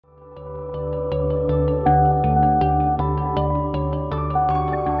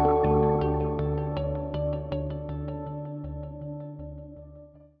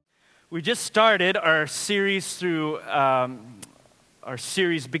We just started our series through our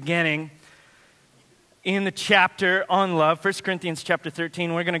series beginning in the chapter on love, 1 Corinthians chapter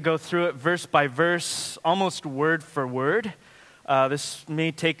 13. We're going to go through it verse by verse, almost word for word. This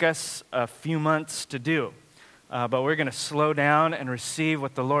may take us a few months to do, but we're going to slow down and receive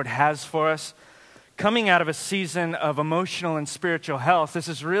what the Lord has for us. Coming out of a season of emotional and spiritual health, this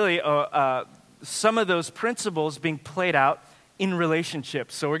is really some of those principles being played out in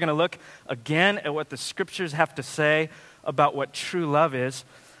relationships. So we're going to look again at what the scriptures have to say about what true love is.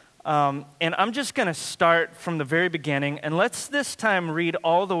 And I'm just going to start from the very beginning, and let's this time read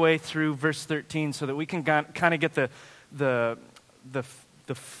all the way through verse 13 so that we can kind of get the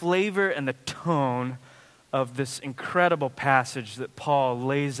flavor and the tone of this incredible passage that Paul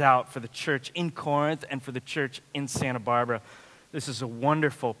lays out for the church in Corinth and for the church in Santa Barbara. This is a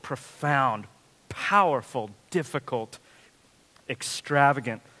wonderful, profound, powerful, difficult,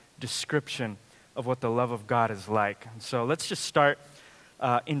 extravagant description of what the love of God is like. And so let's just start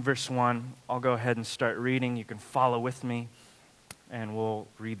in verse 1. I'll go ahead and start reading. You can follow with me, and we'll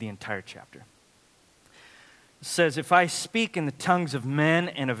read the entire chapter. It says, "If I speak in the tongues of men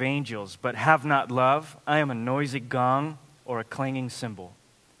and of angels, but have not love, I am a noisy gong or a clanging cymbal.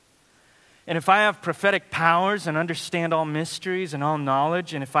 And if I have prophetic powers and understand all mysteries and all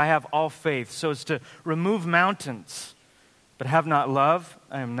knowledge, and if I have all faith so as to remove mountains, but have not love,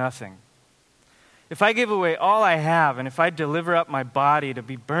 I am nothing. If I give away all I have, and if I deliver up my body to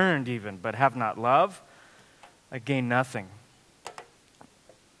be burned even, but have not love, I gain nothing.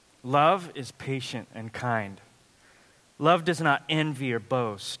 Love is patient and kind. Love does not envy or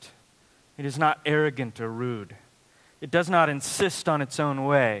boast. It is not arrogant or rude. It does not insist on its own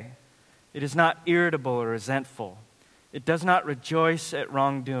way. It is not irritable or resentful. It does not rejoice at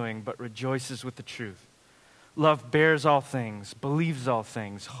wrongdoing, but rejoices with the truth. Love bears all things, believes all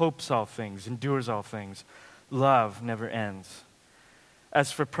things, hopes all things, endures all things. Love never ends.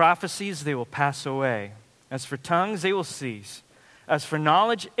 As for prophecies, they will pass away. As for tongues, they will cease. As for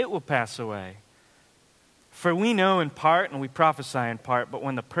knowledge, it will pass away. For we know in part and we prophesy in part, but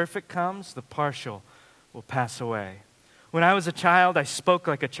when the perfect comes, the partial will pass away. When I was a child, I spoke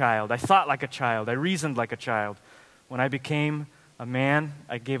like a child. I thought like a child. I reasoned like a child. When I became a man,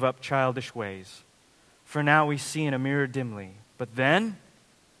 I gave up childish ways. For now we see in a mirror dimly, but then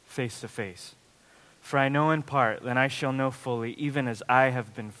face to face. For I know in part, then I shall know fully, even as I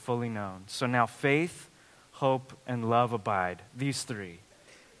have been fully known. So now faith, hope, and love abide, these three.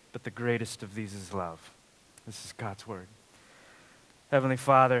 But the greatest of these is love." This is God's word. Heavenly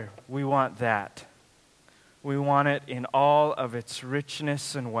Father, we want that. We want it in all of its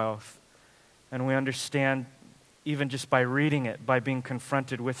richness and wealth. And we understand, even just by reading it, by being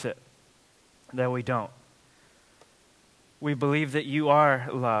confronted with it, that we don't. We believe that you are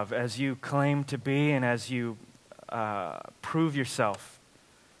love, as you claim to be and as you prove yourself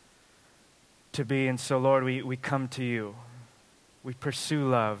to be. And so, Lord, we come to you. We pursue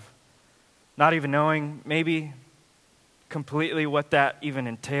love, not even knowing maybe completely what that even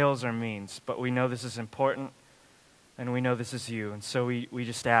entails or means, but we know this is important, and we know this is you. And so we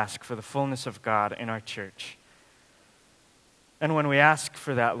just ask for the fullness of God in our church. And when we ask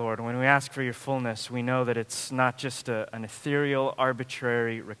for that, Lord, when we ask for your fullness, we know that it's not just an ethereal,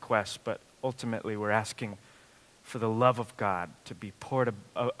 arbitrary request, but ultimately we're asking for the love of God to be poured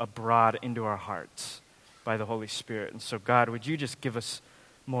abroad into our hearts by the Holy Spirit. And so, God, would you just give us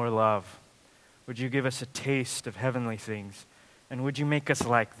more love? Would you give us a taste of heavenly things? And would you make us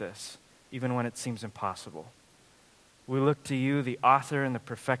like this, even when it seems impossible? We look to you, the author and the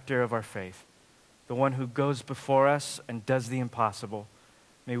perfecter of our faith, the one who goes before us and does the impossible.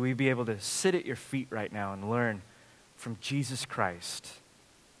 May we be able to sit at your feet right now and learn from Jesus Christ.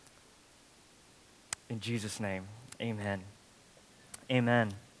 In Jesus' name, amen.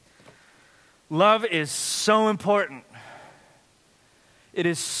 Amen. Love is so important. It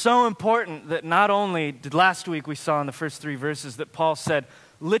is so important that not only did last week we saw in the first 3 verses that Paul said,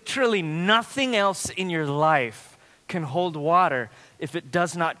 literally nothing else in your life can hold water if it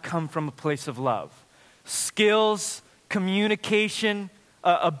does not come from a place of love. Skills, communication,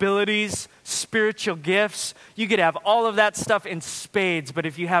 abilities, spiritual gifts. You could have all of that stuff in spades, but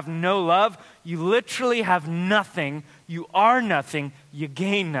if you have no love, you literally have nothing. You are nothing. You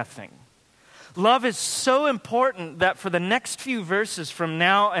gain nothing. Love is so important that for the next few verses from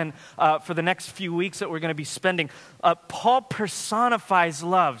now and for the next few weeks that we're going to be spending, Paul personifies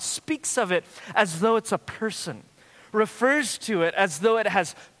love, speaks of it as though it's a person, refers to it as though it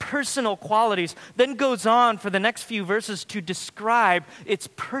has personal qualities, then goes on for the next few verses to describe its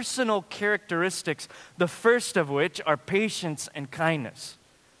personal characteristics, the first of which are patience and kindness.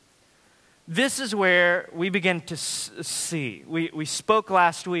 This is where we begin to see. We spoke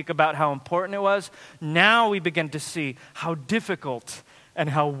last week about how important it was. Now we begin to see how difficult and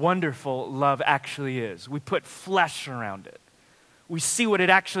how wonderful love actually is. We put flesh around it. We see what it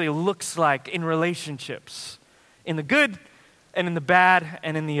actually looks like in relationships, in the good and in the bad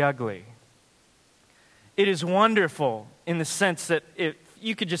and in the ugly. It is wonderful in the sense that if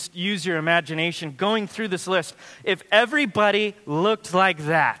you could just use your imagination going through this list, if everybody looked like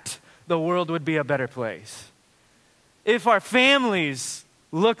that, the world would be a better place. If our families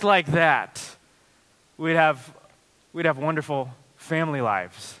looked like that, we'd have wonderful family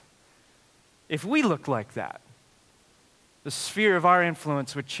lives. If we looked like that, the sphere of our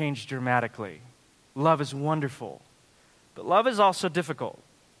influence would change dramatically. Love is wonderful, but love is also difficult.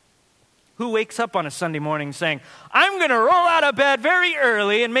 Who wakes up on a Sunday morning saying, I'm going to roll out of bed very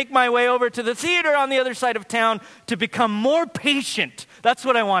early and make my way over to the theater on the other side of town to become more patient? That's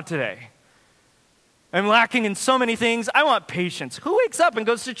what I want today. I'm lacking in so many things. I want patience. Who wakes up and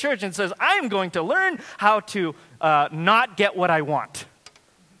goes to church and says, I am going to learn how to not get what I want?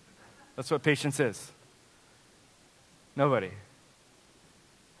 That's what patience is. Nobody.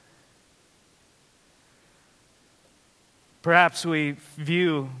 Perhaps we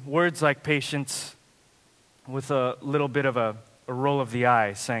view words like patience with a little bit of a roll of the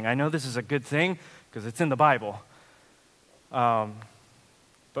eye, saying, I know this is a good thing because it's in the Bible.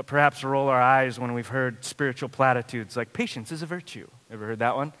 But perhaps roll our eyes when we've heard spiritual platitudes like patience is a virtue. Ever heard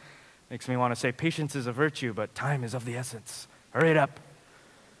that one? Makes me want to say patience is a virtue, but time is of the essence. Hurry it up.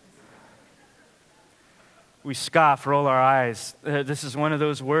 We scoff, roll our eyes. This is one of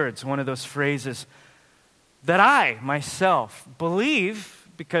those words, one of those phrases that I, myself, believe,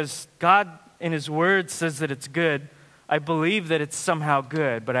 because God in His Word says that it's good. I believe that it's somehow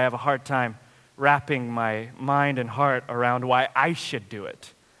good, but I have a hard time wrapping my mind and heart around why I should do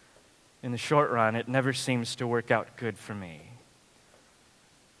it. In the short run, it never seems to work out good for me.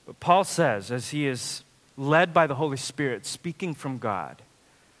 But Paul says, as he is led by the Holy Spirit, speaking from God,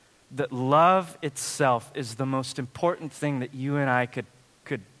 that love itself is the most important thing that you and I could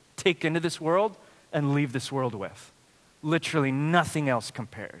take into this world and leave this world with. Literally nothing else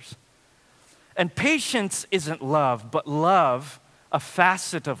compares. And patience isn't love, but love, a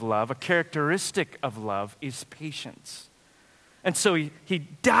facet of love, a characteristic of love, is patience. And so he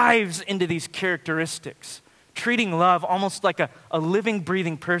dives into these characteristics, treating love almost like a living,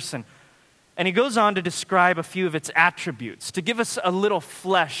 breathing person. And he goes on to describe a few of its attributes, to give us a little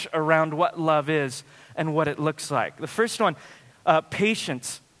flesh around what love is and what it looks like. The first one,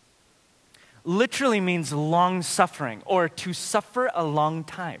 patience, literally means long-suffering, or to suffer a long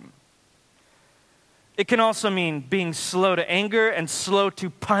time. It can also mean being slow to anger and slow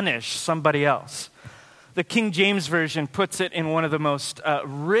to punish somebody else. The King James Version puts it in one of the most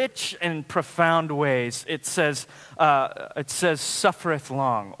rich and profound ways. It says, suffereth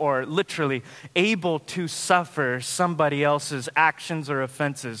long, or literally, able to suffer somebody else's actions or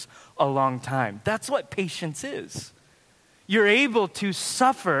offenses a long time. That's what patience is. You're able to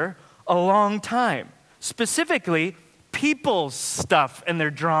suffer a long time. Specifically, people's stuff and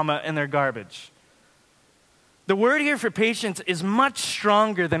their drama and their garbage. The word here for patience is much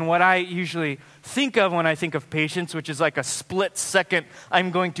stronger than what I usually think of when I think of patience, which is like a split second.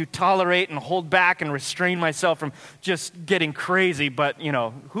 I'm going to tolerate and hold back and restrain myself from just getting crazy, but,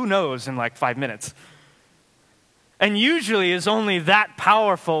 who knows in like 5 minutes. And usually is only that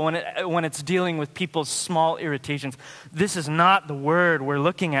powerful when it's dealing with people's small irritations. This is not the word we're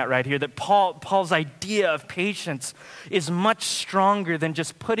looking at right here. That Paul's idea of patience is much stronger than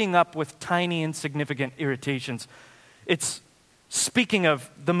just putting up with tiny, insignificant irritations. It's speaking of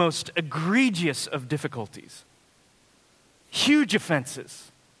the most egregious of difficulties. Huge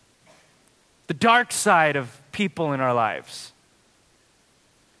offenses. The dark side of people in our lives.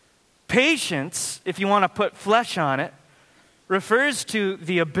 Patience, if you want to put flesh on it, refers to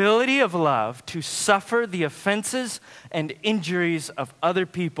the ability of love to suffer the offenses and injuries of other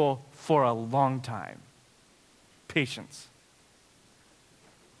people for a long time. Patience.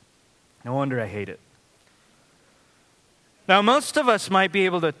 No wonder I hate it. Now, most of us might be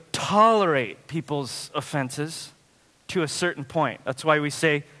able to tolerate people's offenses to a certain point. That's why we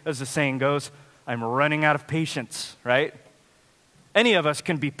say, as the saying goes, I'm running out of patience, right? Any of us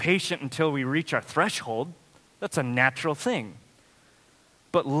can be patient until we reach our threshold. That's a natural thing.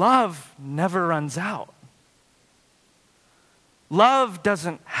 But love never runs out. Love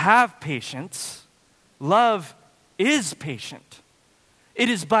doesn't have patience. Love is patient. It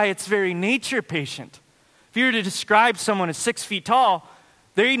is by its very nature patient. If you were to describe someone as 6 feet tall,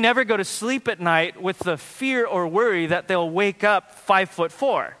 they never go to sleep at night with the fear or worry that they'll wake up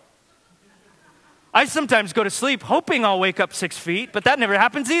 5'4". I sometimes go to sleep hoping I'll wake up 6 feet, but that never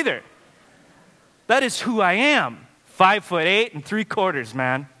happens either. That is who I am. 5'8"3/4,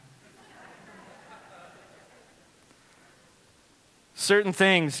 man. Certain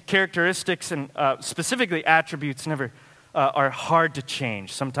things, characteristics, and specifically attributes never are hard to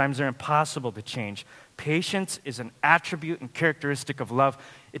change. Sometimes they're impossible to change. Patience is an attribute and characteristic of love.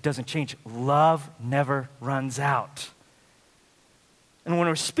 It doesn't change. Love never runs out. And when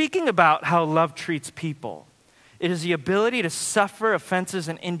we're speaking about how love treats people, it is the ability to suffer offenses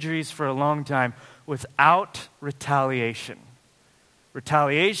and injuries for a long time without retaliation.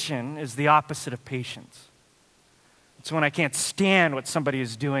 Retaliation is the opposite of patience. It's when I can't stand what somebody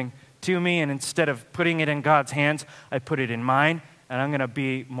is doing to me, and instead of putting it in God's hands, I put it in mine, and I'm going to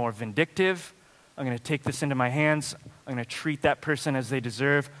be more vindictive. I'm going to take this into my hands. I'm going to treat that person as they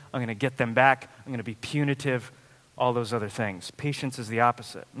deserve. I'm going to get them back. I'm going to be punitive, all those other things. Patience is the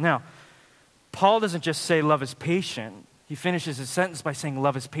opposite. Now, Paul doesn't just say love is patient. He finishes his sentence by saying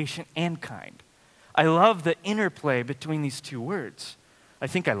love is patient and kind. I love the interplay between these two words. I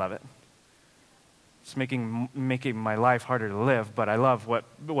think I love it. It's making my life harder to live, but I love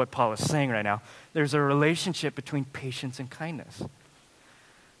what Paul is saying right now. There's a relationship between patience and kindness.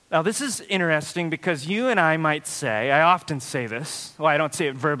 Now, this is interesting because you and I might say, I often say this, well, I don't say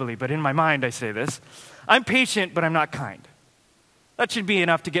it verbally, but in my mind I say this, I'm patient, but I'm not kind. That should be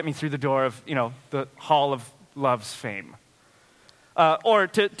enough to get me through the door of, the Hall of Love's fame. Or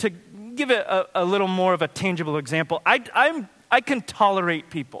to give it a little more of a tangible example, I can tolerate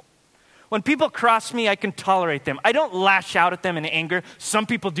people. When people cross me, I can tolerate them. I don't lash out at them in anger. Some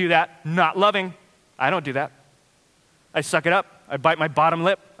people do that, not loving. I don't do that. I suck it up. I bite my bottom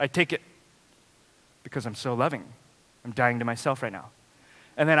lip. I take it because I'm so loving. I'm dying to myself right now.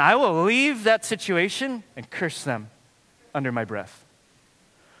 And then I will leave that situation and curse them under my breath.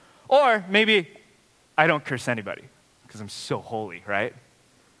 Or maybe I don't curse anybody because I'm so holy, right?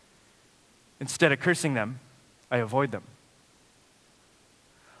 Instead of cursing them, I avoid them.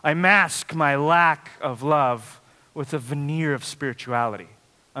 I mask my lack of love with a veneer of spirituality.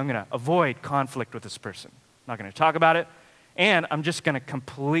 I'm going to avoid conflict with this person. I'm not going to talk about it, and I'm just going to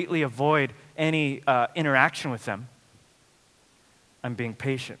completely avoid any interaction with them. I'm being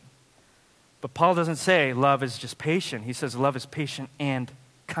patient. But Paul doesn't say love is just patient. He says love is patient and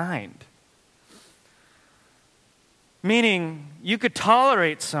kind. Meaning, you could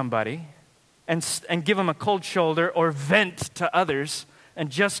tolerate somebody and give them a cold shoulder or vent to others and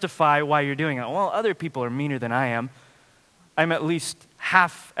justify why you're doing it. Well, other people are meaner than I am. I'm at least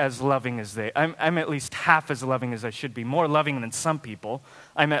half as loving as I'm at least half as loving as I should be, more loving than some people.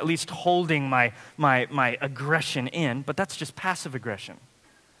 I'm at least holding my aggression in, but that's just passive aggression.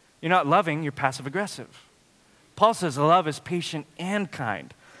 You're not loving, you're passive aggressive. Paul says love is patient and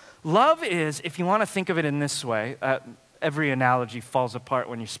kind. Love is, if you want to think of it in this way, every analogy falls apart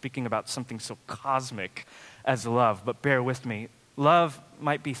when you're speaking about something so cosmic as love, but bear with me. Love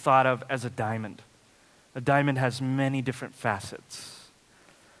might be thought of as a diamond. A diamond has many different facets.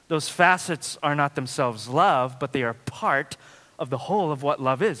 Those facets are not themselves love, but they are part of the whole of what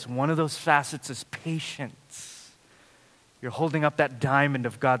love is. One of those facets is patience. You're holding up that diamond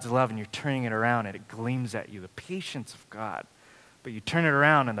of God's love and you're turning it around and it gleams at you, the patience of God. But you turn it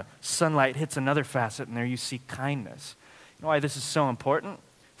around and the sunlight hits another facet and there you see kindness. You know why this is so important?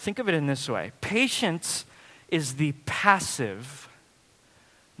 Think of it in this way. Patience is the passive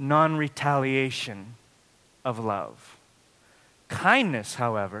non-retaliation of love. Kindness,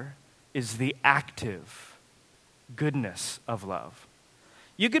 however, is the active goodness of love.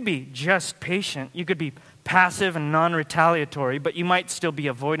 You could be just patient, you could be passive and non-retaliatory, but you might still be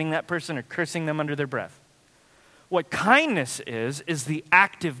avoiding that person or cursing them under their breath. What kindness is the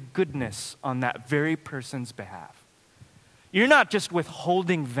active goodness on that very person's behalf. You're not just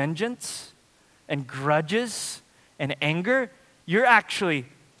withholding vengeance and grudges and anger, you're actually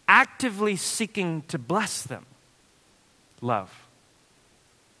actively seeking to bless them. Love.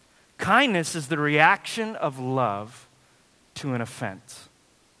 Kindness is the reaction of love to an offense.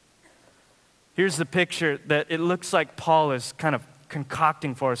 Here's the picture that it looks like Paul is kind of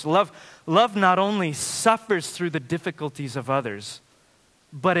concocting for us. Love not only suffers through the difficulties of others,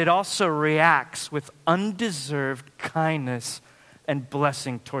 but it also reacts with undeserved kindness and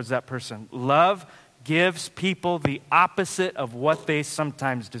blessing towards that person. Love gives people the opposite of what they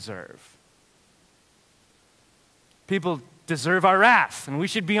sometimes deserve. People deserve our wrath, and we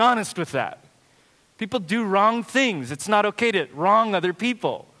should be honest with that. People do wrong things. It's not okay to wrong other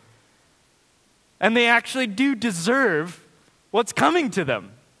people. And they actually do deserve what's coming to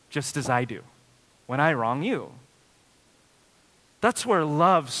them, just as I do when I wrong you. That's where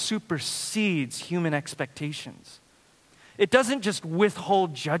love supersedes human expectations. It doesn't just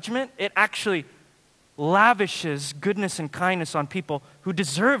withhold judgment, it actually lavishes goodness and kindness on people who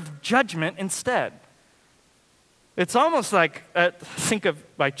deserve judgment instead. It's almost like, think of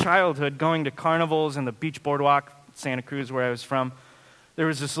my childhood going to carnivals and the beach boardwalk, Santa Cruz, where I was from. There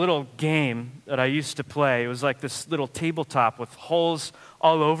was this little game that I used to play. It was like this little tabletop with holes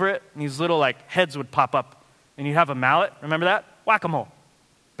all over it, and these little like heads would pop up, and you'd have a mallet. Remember that? Whack-a-mole.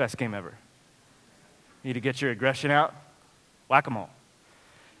 Best game ever. Need to get your aggression out? Whack-a-mole.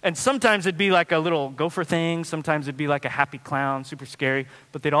 And sometimes it'd be like a little gopher thing. Sometimes it'd be like a happy clown, super scary.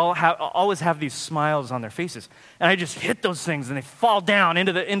 But they'd always have these smiles on their faces. And I just hit those things, and they fall down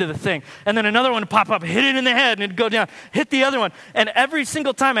into the thing. And then another one would pop up, hit it in the head, and it'd go down. Hit the other one. And every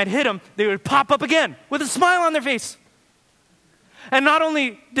single time I'd hit them, they would pop up again with a smile on their face. And not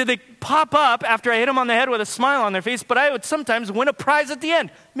only did they pop up after I hit them on the head with a smile on their face, but I would sometimes win a prize at the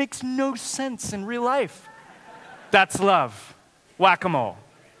end. Makes no sense in real life. That's love. Whack-a-mole.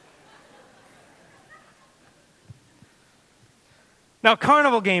 Now,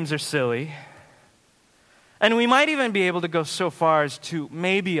 carnival games are silly, and we might even be able to go so far as to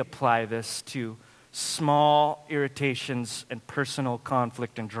maybe apply this to small irritations and personal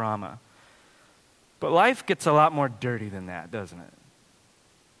conflict and drama. But life gets a lot more dirty than that, doesn't it?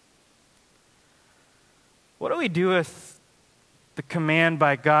 What do we do with the command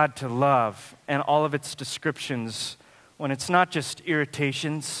by God to love and all of its descriptions when it's not just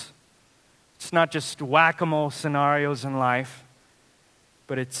irritations, it's not just whack-a-mole scenarios in life,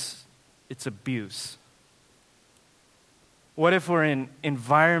 but it's abuse? What if we're in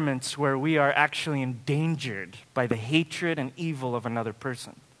environments where we are actually endangered by the hatred and evil of another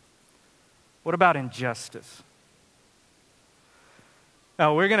person? What about injustice?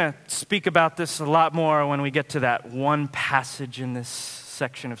 Now, we're going to speak about this a lot more when we get to that one passage in this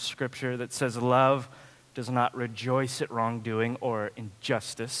section of Scripture that says love does not rejoice at wrongdoing, or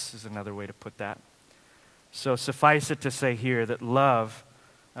injustice is another way to put that. So suffice it to say here that love,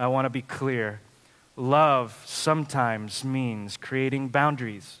 I want to be clear, love sometimes means creating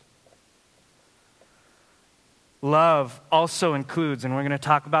boundaries. Love also includes, and we're going to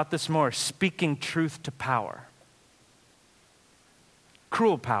talk about this more, speaking truth to power.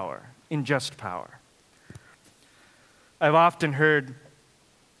 Cruel power, unjust power. I've often heard,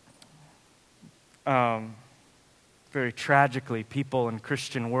 very tragically, people in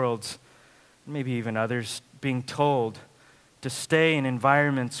Christian worlds, maybe even others, being told to stay in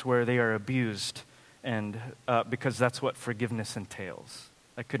environments where they are abused, and because that's what forgiveness entails.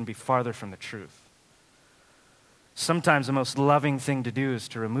 That couldn't be farther from the truth. Sometimes the most loving thing to do is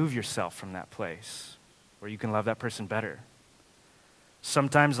to remove yourself from that place where you can love that person better.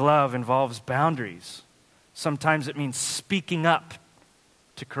 Sometimes love involves boundaries. Sometimes it means speaking up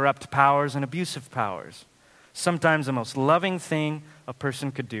to corrupt powers and abusive powers. Sometimes the most loving thing a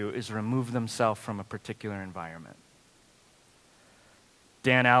person could do is remove themselves from a particular environment.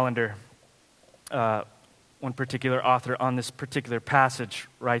 Dan Allender, one particular author on this particular passage,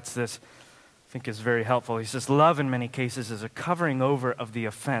 writes this, I think is very helpful. He says, love in many cases is a covering over of the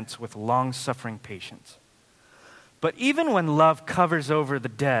offense with long-suffering patience. But even when love covers over the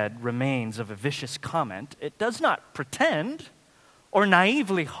dead remains of a vicious comment, it does not pretend or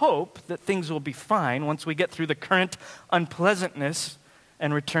naively hope that things will be fine once we get through the current unpleasantness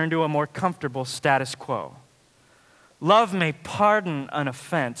and return to a more comfortable status quo. Love may pardon an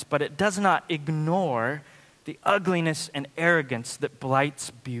offense, but it does not ignore the ugliness and arrogance that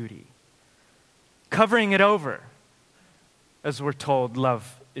blights beauty. Covering it over, as we're told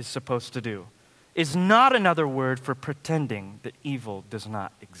love is supposed to do, is not another word for pretending that evil does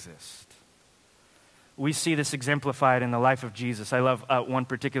not exist. We see this exemplified in the life of Jesus. I love one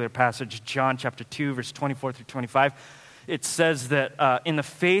particular passage, John chapter 2, verse 24 through 25. It says that in the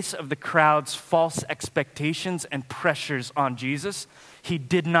face of the crowd's false expectations and pressures on Jesus, he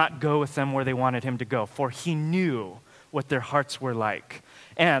did not go with them where they wanted him to go, for he knew what their hearts were like.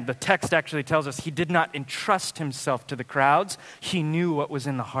 And the text actually tells us he did not entrust himself to the crowds. He knew what was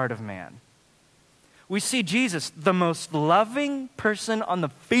in the heart of man. We see Jesus, the most loving person on the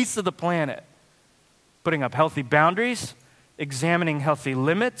face of the planet, putting up healthy boundaries, examining healthy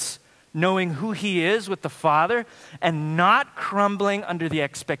limits, knowing who he is with the Father, and not crumbling under the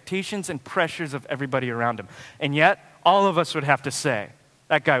expectations and pressures of everybody around him. And yet, all of us would have to say,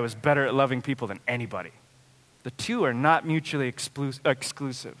 that guy was better at loving people than anybody. The two are not mutually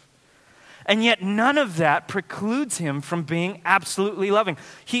exclusive. And yet none of that precludes him from being absolutely loving.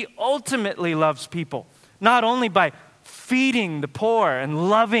 He ultimately loves people, not only by feeding the poor and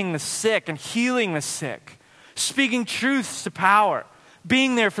loving the sick and healing the sick, speaking truths to power,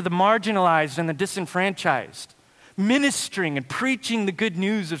 being there for the marginalized and the disenfranchised, ministering and preaching the good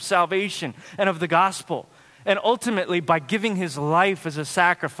news of salvation and of the gospel, and ultimately by giving his life as a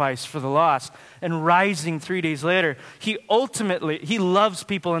sacrifice for the lost and rising 3 days later, he loves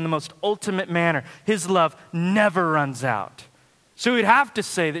people in the most ultimate manner. His love never runs out. So we'd have to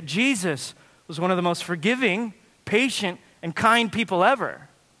say that Jesus was one of the most forgiving, patient, and kind people ever.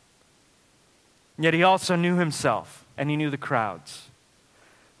 Yet he also knew himself, and he knew the crowds.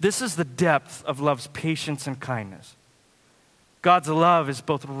 This is the depth of love's patience and kindness. God's love is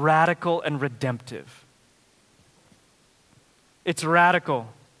both radical and redemptive. It's radical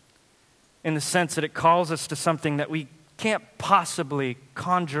in the sense that it calls us to something that we can't possibly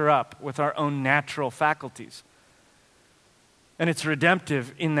conjure up with our own natural faculties. And it's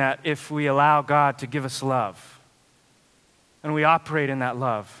redemptive in that if we allow God to give us love and we operate in that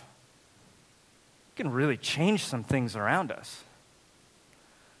love, it can really change some things around us.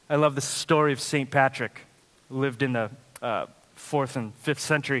 I love the story of St. Patrick, who lived in the 4th and 5th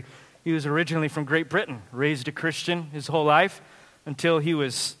century. He was originally from Great Britain, raised a Christian his whole life until he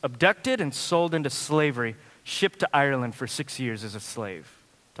was abducted and sold into slavery, shipped to Ireland for 6 years as a slave.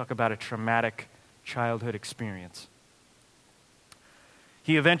 Talk about a traumatic childhood experience.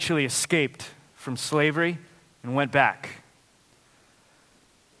 He eventually escaped from slavery and went back.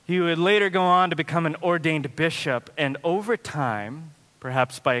 He would later go on to become an ordained bishop, and over time,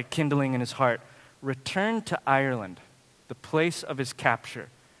 perhaps by a kindling in his heart, returned to Ireland, the place of his capture,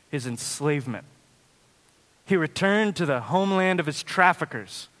 his enslavement. He returned to the homeland of his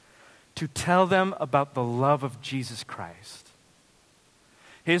traffickers to tell them about the love of Jesus Christ.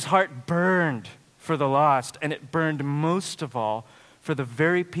 His heart burned for the lost, and it burned most of all for the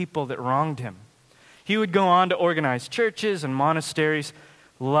very people that wronged him. He would go on to organize churches and monasteries.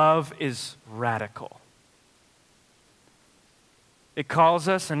 Love is radical. It calls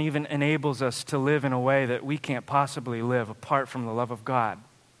us and even enables us to live in a way that we can't possibly live apart from the love of God.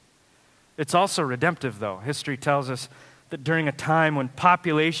 It's also redemptive, though. History tells us that during a time when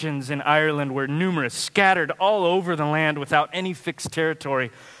populations in Ireland were numerous, scattered all over the land without any fixed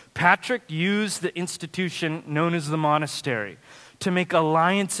territory, Patrick used the institution known as the monastery to make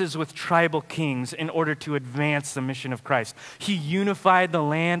alliances with tribal kings in order to advance the mission of Christ. He unified the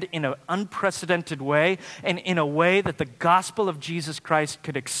land in an unprecedented way and in a way that the gospel of Jesus Christ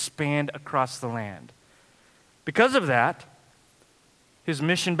could expand across the land. Because of that, his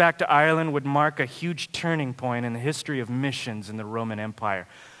mission back to Ireland would mark a huge turning point in the history of missions in the Roman Empire.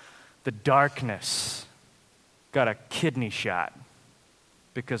 The darkness got a kidney shot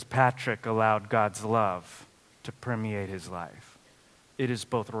because Patrick allowed God's love to permeate his life. It is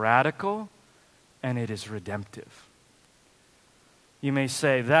both radical and it is redemptive. You may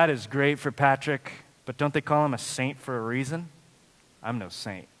say, that is great for Patrick, but don't they call him a saint for a reason? I'm no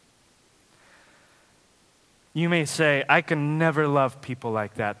saint. You may say, I can never love people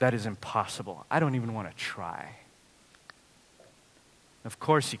like that. That is impossible. I don't even want to try. Of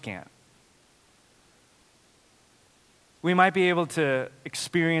course you can't. We might be able to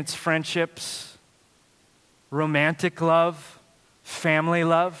experience friendships, romantic love, family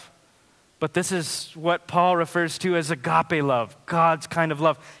love, but this is what Paul refers to as agape love, God's kind of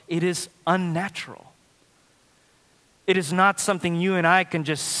love. It is unnatural. It is not something you and I can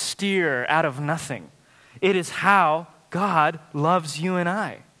just steer out of nothing. It is how God loves you and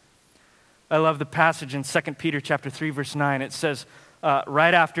I. I love the passage in 2 Peter chapter 3, verse 9. It says,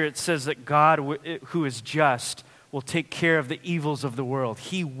 right after it says that God, who is just, will take care of the evils of the world.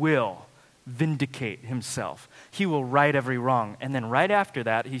 He will vindicate himself. He will right every wrong. And then right after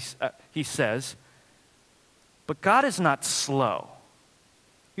that, he says, but God is not slow.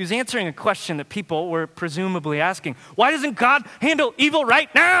 He was answering a question that people were presumably asking. Why doesn't God handle evil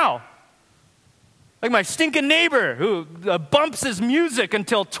right now? Like my stinking neighbor who bumps his music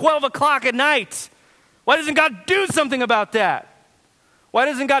until 12 o'clock at night. Why doesn't God do something about that? Why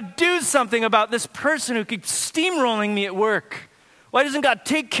doesn't God do something about this person who keeps steamrolling me at work? Why doesn't God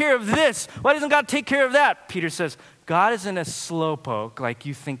take care of this? Why doesn't God take care of that? Peter says, God isn't a slowpoke like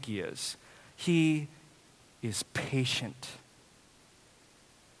you think he is. He is patient.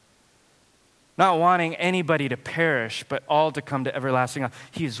 Not wanting anybody to perish, but all to come to everlasting life.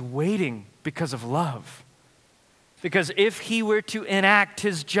 He is waiting because of love. Because if he were to enact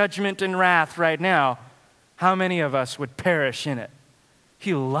his judgment and wrath right now, how many of us would perish in it?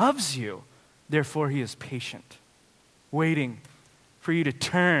 He loves you, therefore he is patient, waiting for you to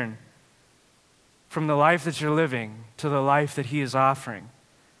turn from the life that you're living to the life that he is offering.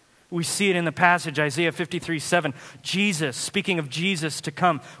 We see it in the passage, Isaiah 53:7. Jesus, speaking of Jesus to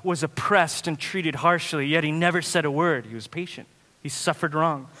come, was oppressed and treated harshly, yet he never said a word. He was patient. He suffered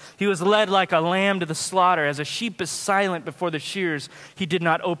wrong. He was led like a lamb to the slaughter. As a sheep is silent before the shearers, he did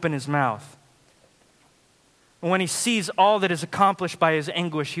not open his mouth. And when he sees all that is accomplished by his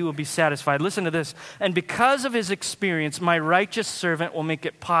anguish, he will be satisfied. Listen to this. And because of his experience, my righteous servant will make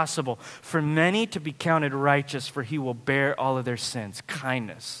it possible for many to be counted righteous, for he will bear all of their sins.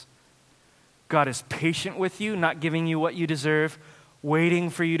 Kindness. God is patient with you, not giving you what you deserve, waiting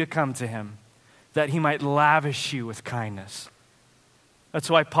for you to come to him, that he might lavish you with kindness. That's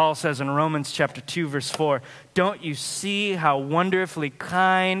why Paul says in Romans chapter 2, verse 4, don't you see how wonderfully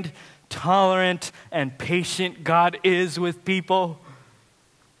kind, tolerant, and patient God is with people?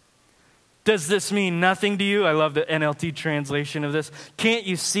 Does this mean nothing to you? I love the NLT translation of this. Can't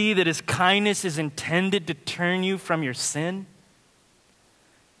you see that his kindness is intended to turn you from your sin?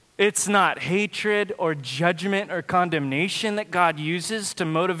 It's not hatred or judgment or condemnation that God uses to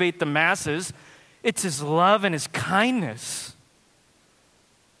motivate the masses. It's his love and his kindness.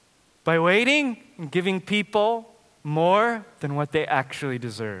 By waiting and giving people more than what they actually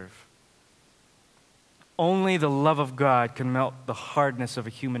deserve. Only the love of God can melt the hardness of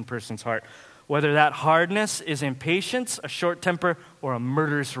a human person's heart, whether that hardness is impatience, a short temper, or a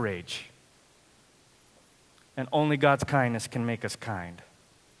murderous rage. And only God's kindness can make us kind.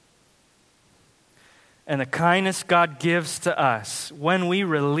 And the kindness God gives to us, when we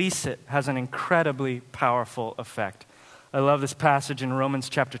release it, has an incredibly powerful effect. I love this passage in Romans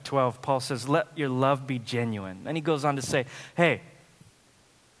chapter 12. Paul says, let your love be genuine. Then he goes on to say, hey,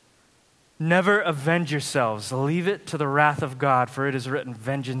 never avenge yourselves. Leave it to the wrath of God, for it is written,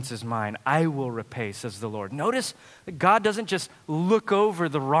 vengeance is mine. I will repay, says the Lord. Notice that God doesn't just look over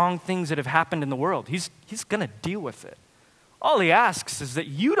the wrong things that have happened in the world. He's going to deal with it. All he asks is that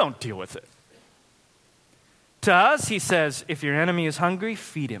you don't deal with it. To us, he says, if your enemy is hungry,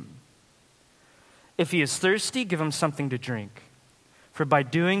 feed him. If he is thirsty, give him something to drink. For by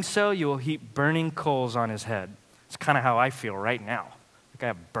doing so, you will heap burning coals on his head. It's kind of how I feel right now. Like I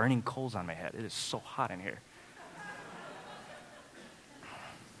have burning coals on my head. It is so hot in here.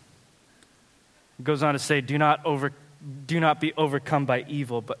 It goes on to say, do not be overcome by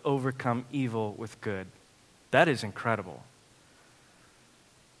evil, but overcome evil with good. That is incredible.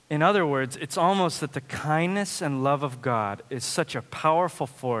 In other words, it's almost that the kindness and love of God is such a powerful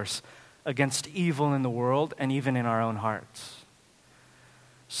force against evil in the world and even in our own hearts.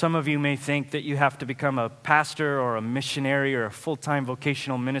 Some of you may think that you have to become a pastor or a missionary or a full-time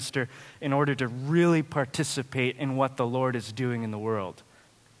vocational minister in order to really participate in what the Lord is doing in the world.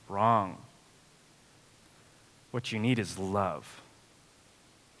 Wrong. What you need is love.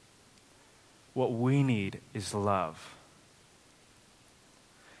 What we need is love.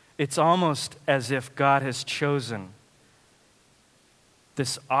 It's almost as if God has chosen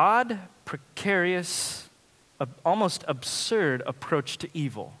this odd, precarious, almost absurd approach to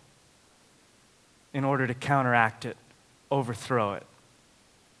evil in order to counteract it, overthrow it,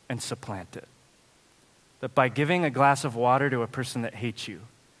 and supplant it. That by giving a glass of water to a person that hates you,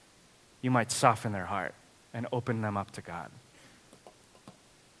 you might soften their heart and open them up to God.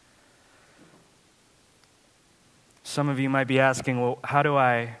 Some of you might be asking, well, how do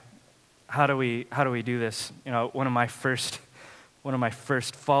we do this? You know, one of my first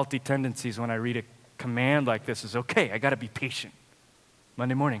faulty tendencies when I read a command like this is, okay, I got to be patient.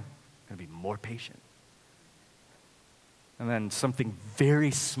 Monday morning, I'm going to be more patient. And then something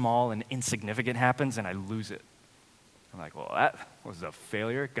very small and insignificant happens and I lose it. I'm like, well, that was a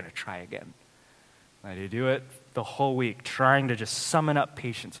failure. Going to try again. And I do it the whole week, trying to just summon up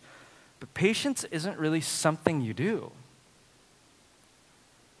patience. But patience isn't really something you do.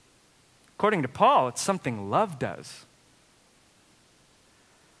 According to Paul, it's something love does.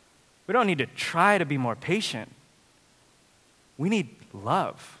 We don't need to try to be more patient. We need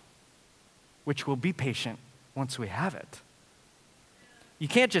love, which will be patient once we have it. You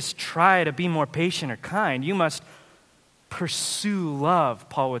can't just try to be more patient or kind. You must pursue love,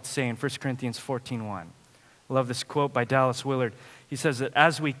 Paul would say in 1 Corinthians 14:1. I love this quote by Dallas Willard. He says that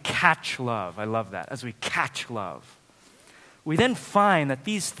as we catch love, I love that, as we catch love, we then find that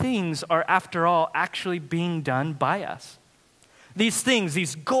these things are, after all, actually being done by us. These things,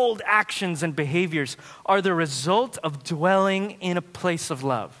 these gold actions and behaviors, are the result of dwelling in a place of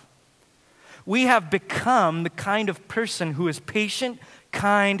love. We have become the kind of person who is patient,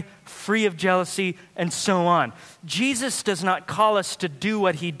 kind, free of jealousy, and so on. Jesus does not call us to do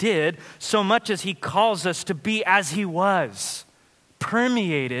what he did so much as he calls us to be as he was,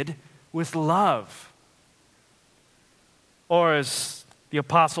 permeated with love. Or as The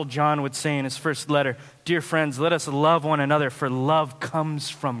Apostle John would say in his first letter, "Dear friends, let us love one another, for love comes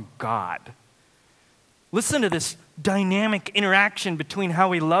from God." Listen to this dynamic interaction between how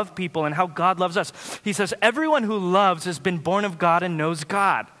we love people and how God loves us. He says, "Everyone who loves has been born of God and knows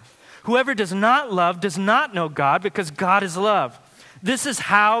God. Whoever does not love does not know God, because God is love. This is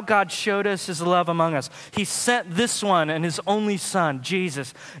how God showed us his love among us. He sent this one and his only Son,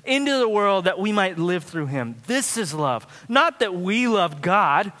 Jesus, into the world that we might live through him. This is love. Not that we loved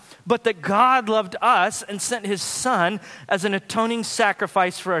God, but that God loved us and sent his Son as an atoning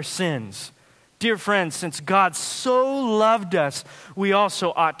sacrifice for our sins. Dear friends, since God so loved us, we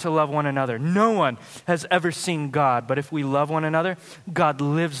also ought to love one another. No one has ever seen God, but if we love one another, God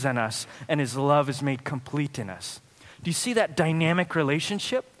lives in us, and his love is made complete in us." Do you see that dynamic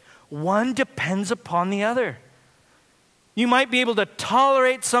relationship? One depends upon the other. You might be able to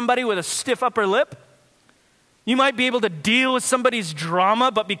tolerate somebody with a stiff upper lip. You might be able to deal with somebody's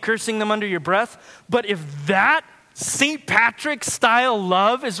drama, but be cursing them under your breath. But if that St. Patrick-style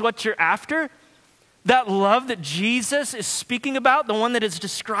love is what you're after, that love that Jesus is speaking about, the one that is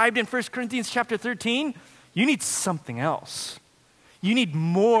described in 1 Corinthians chapter 13, you need something else. You need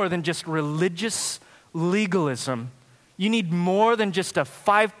more than just religious legalism. You need more than just a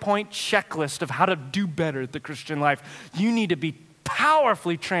 5-point checklist of how to do better at the Christian life. You need to be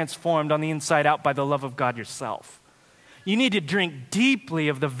powerfully transformed on the inside out by the love of God yourself. You need to drink deeply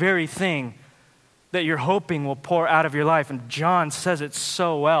of the very thing that you're hoping will pour out of your life. And John says it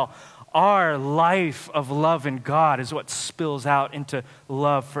so well. Our life of love in God is what spills out into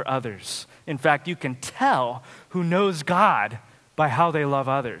love for others. In fact, you can tell who knows God by how they love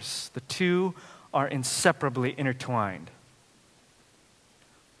others. The two are inseparably intertwined.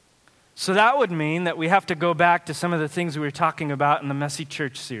 So that would mean that we have to go back to some of the things we were talking about in the Messy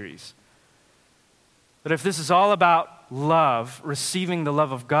Church series. But if this is all about love, receiving the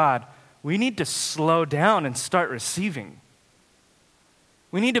love of God, we need to slow down and start receiving.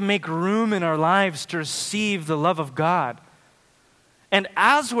 We need to make room in our lives to receive the love of God. And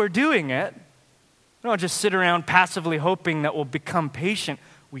as we're doing it, we don't just sit around passively hoping that we'll become patient.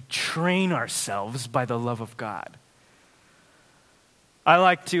 We train ourselves by the love of God. I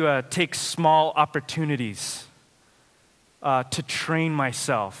like to take small opportunities to train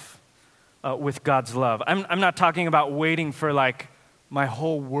myself with God's love. I'm not talking about waiting for like my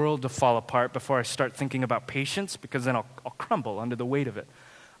whole world to fall apart before I start thinking about patience, because then I'll crumble under the weight of it.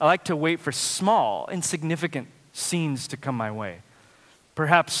 I like to wait for small, insignificant scenes to come my way.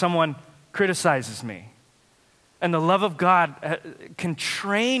 Perhaps someone criticizes me, and the love of God can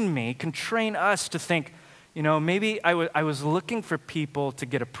train me, can train us to think, you know, maybe I was looking for people to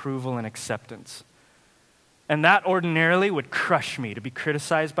get approval and acceptance. And that ordinarily would crush me, to be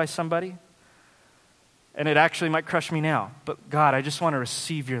criticized by somebody. And it actually might crush me now. But God, I just want to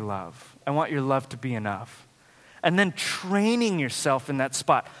receive your love. I want your love to be enough. And then training yourself in that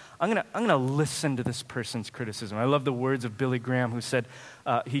spot. I'm gonna listen to this person's criticism. I love the words of Billy Graham, who said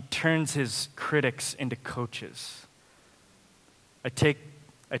he turns his critics into coaches. I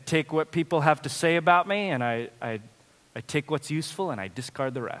take what people have to say about me, and I take what's useful, and I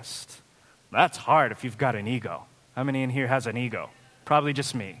discard the rest. That's hard if you've got an ego. How many in here has an ego? Probably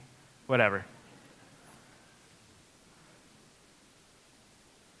just me. Whatever.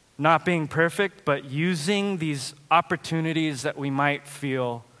 Not being perfect, but using these opportunities that we might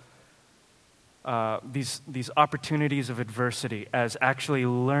feel, these opportunities of adversity as actually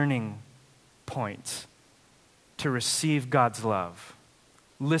learning points to receive God's love.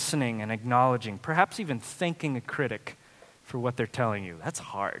 Listening and acknowledging, perhaps even thanking a critic for what they're telling you. That's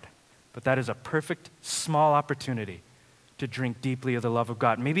hard, but that is a perfect small opportunity to drink deeply of the love of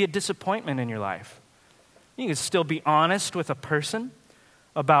God. Maybe a disappointment in your life. You can still be honest with a person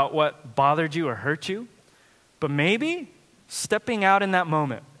about what bothered you or hurt you, but maybe stepping out in that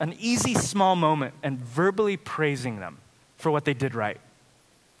moment, an easy small moment, and verbally praising them for what they did right,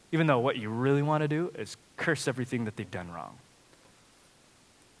 even though what you really want to do is curse everything that they've done wrong.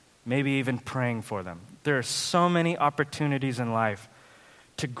 Maybe even praying for them. There are so many opportunities in life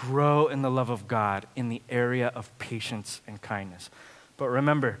to grow in the love of God in the area of patience and kindness. But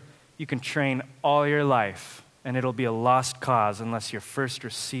remember, you can train all your life, and it'll be a lost cause unless you're first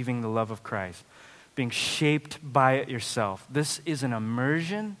receiving the love of Christ, being shaped by it yourself. This is an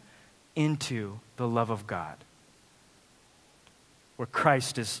immersion into the love of God, where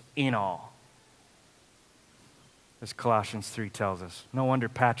Christ is in all. As Colossians 3 tells us. No wonder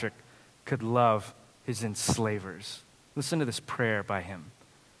Patrick could love his enslavers. Listen to this prayer by him.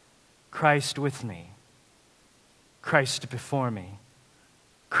 Christ with me, Christ before me,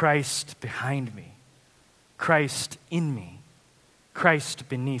 Christ behind me, Christ in me, Christ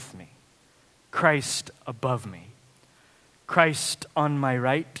beneath me, Christ above me, Christ on my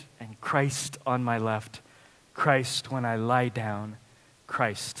right and Christ on my left, Christ when I lie down,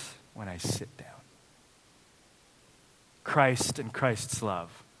 Christ when I sit down. Christ and Christ's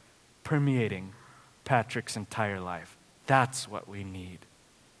love permeating Patrick's entire life. That's what we need.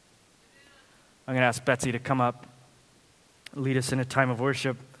 I'm going to ask Betsy to come up, lead us in a time of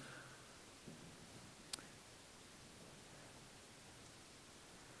worship.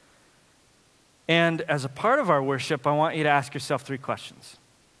 And as a part of our worship, I want you to ask yourself 3 questions.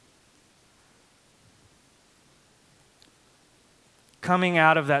 Coming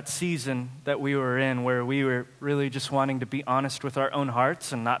out of that season that we were in, where we were really just wanting to be honest with our own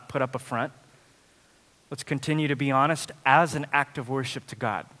hearts and not put up a front, let's continue to be honest as an act of worship to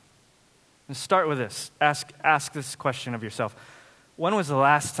God. And start with this. Ask this question of yourself. When was the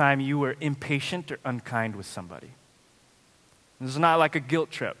last time you were impatient or unkind with somebody? This is not like a guilt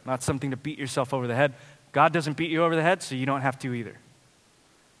trip, not something to beat yourself over the head. God doesn't beat you over the head, so you don't have to either.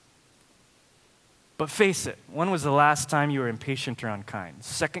 But face it, when was the last time you were impatient or unkind?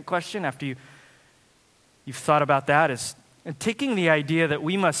 Second question, after you've thought about that, is and taking the idea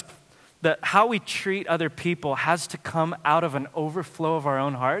that how we treat other people has to come out of an overflow of our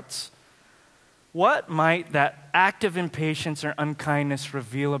own hearts. What might that act of impatience or unkindness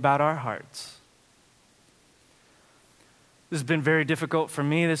reveal about our hearts? This has been very difficult for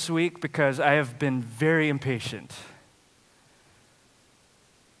me this week because I have been very impatient.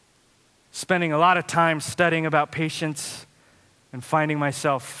 Spending a lot of time studying about patience and finding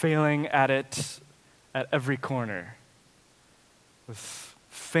myself failing at it at every corner. With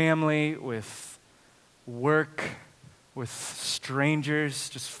family, with work, with strangers,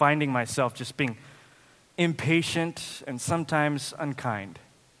 just finding myself just being impatient and sometimes unkind.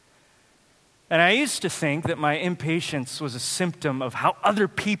 And I used to think that my impatience was a symptom of how other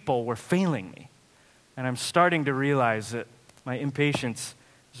people were failing me. And I'm starting to realize that my impatience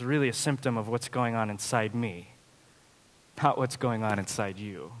is really a symptom of what's going on inside me, not what's going on inside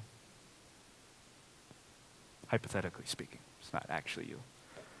you. Hypothetically speaking, it's not actually you.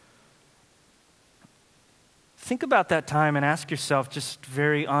 Think about that time and ask yourself just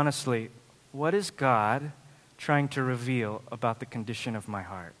very honestly, what is God trying to reveal about the condition of my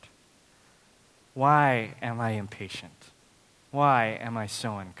heart? Why am I impatient? Why am I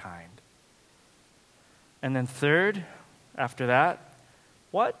so unkind? And then third, after that,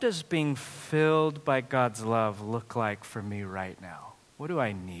 what does being filled by God's love look like for me right now? What do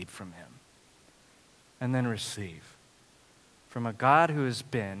I need from Him? And then receive from a God who has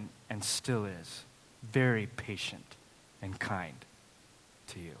been and still is very patient and kind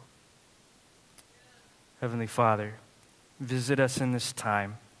to you. Heavenly Father, visit us in this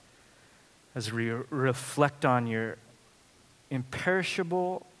time as we reflect on your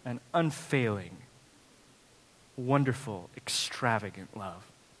imperishable and unfailing, wonderful, extravagant love.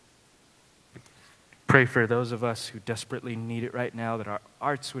 Pray for those of us who desperately need it right now, that our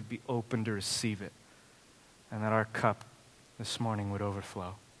hearts would be open to receive it, and that our cup this morning would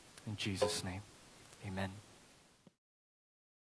overflow. In Jesus' name, amen.